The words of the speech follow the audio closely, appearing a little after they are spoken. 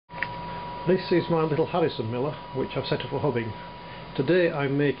This is my little Harrison miller which I've set up for hobbing. Today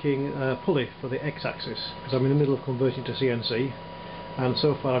I'm making a pulley for the X-axis because I'm in the middle of converting to CNC, and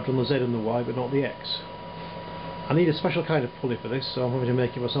so far I've done the Z and the Y but not the X. I need a special kind of pulley for this, so I'm going to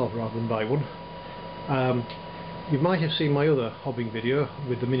make it myself rather than buy one. You might have seen my other hobbing video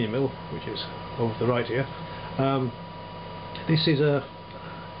with the mini mill, which is over to the right here. This is a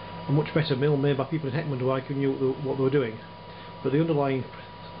much better mill made by people in Heckman who I knew what they were doing, but the underlying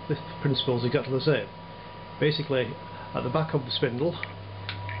principle is exactly the same. Basically, at the back of the spindle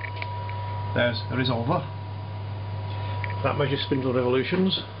there's a resolver that measures spindle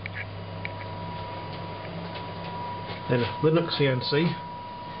revolutions. Then Linux CNC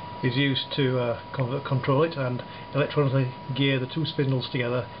is used to control it and electronically gear the two spindles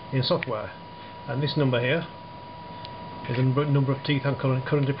together in software, and this number here is the number of teeth I'm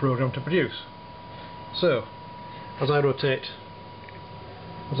currently programmed to produce. So as I rotate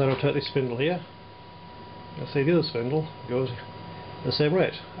this spindle here, let's say the other spindle goes at the same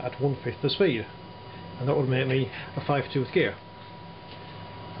rate at 1/5 the speed, and that would make me a 5-tooth gear.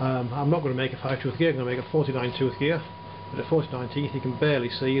 I'm not going to make a 5-tooth gear, I'm going to make a 49-tooth gear, but at 49 teeth you can barely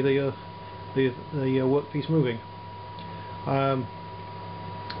see the workpiece moving.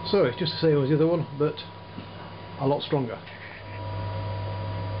 So it's just the same as the other one, but a lot stronger.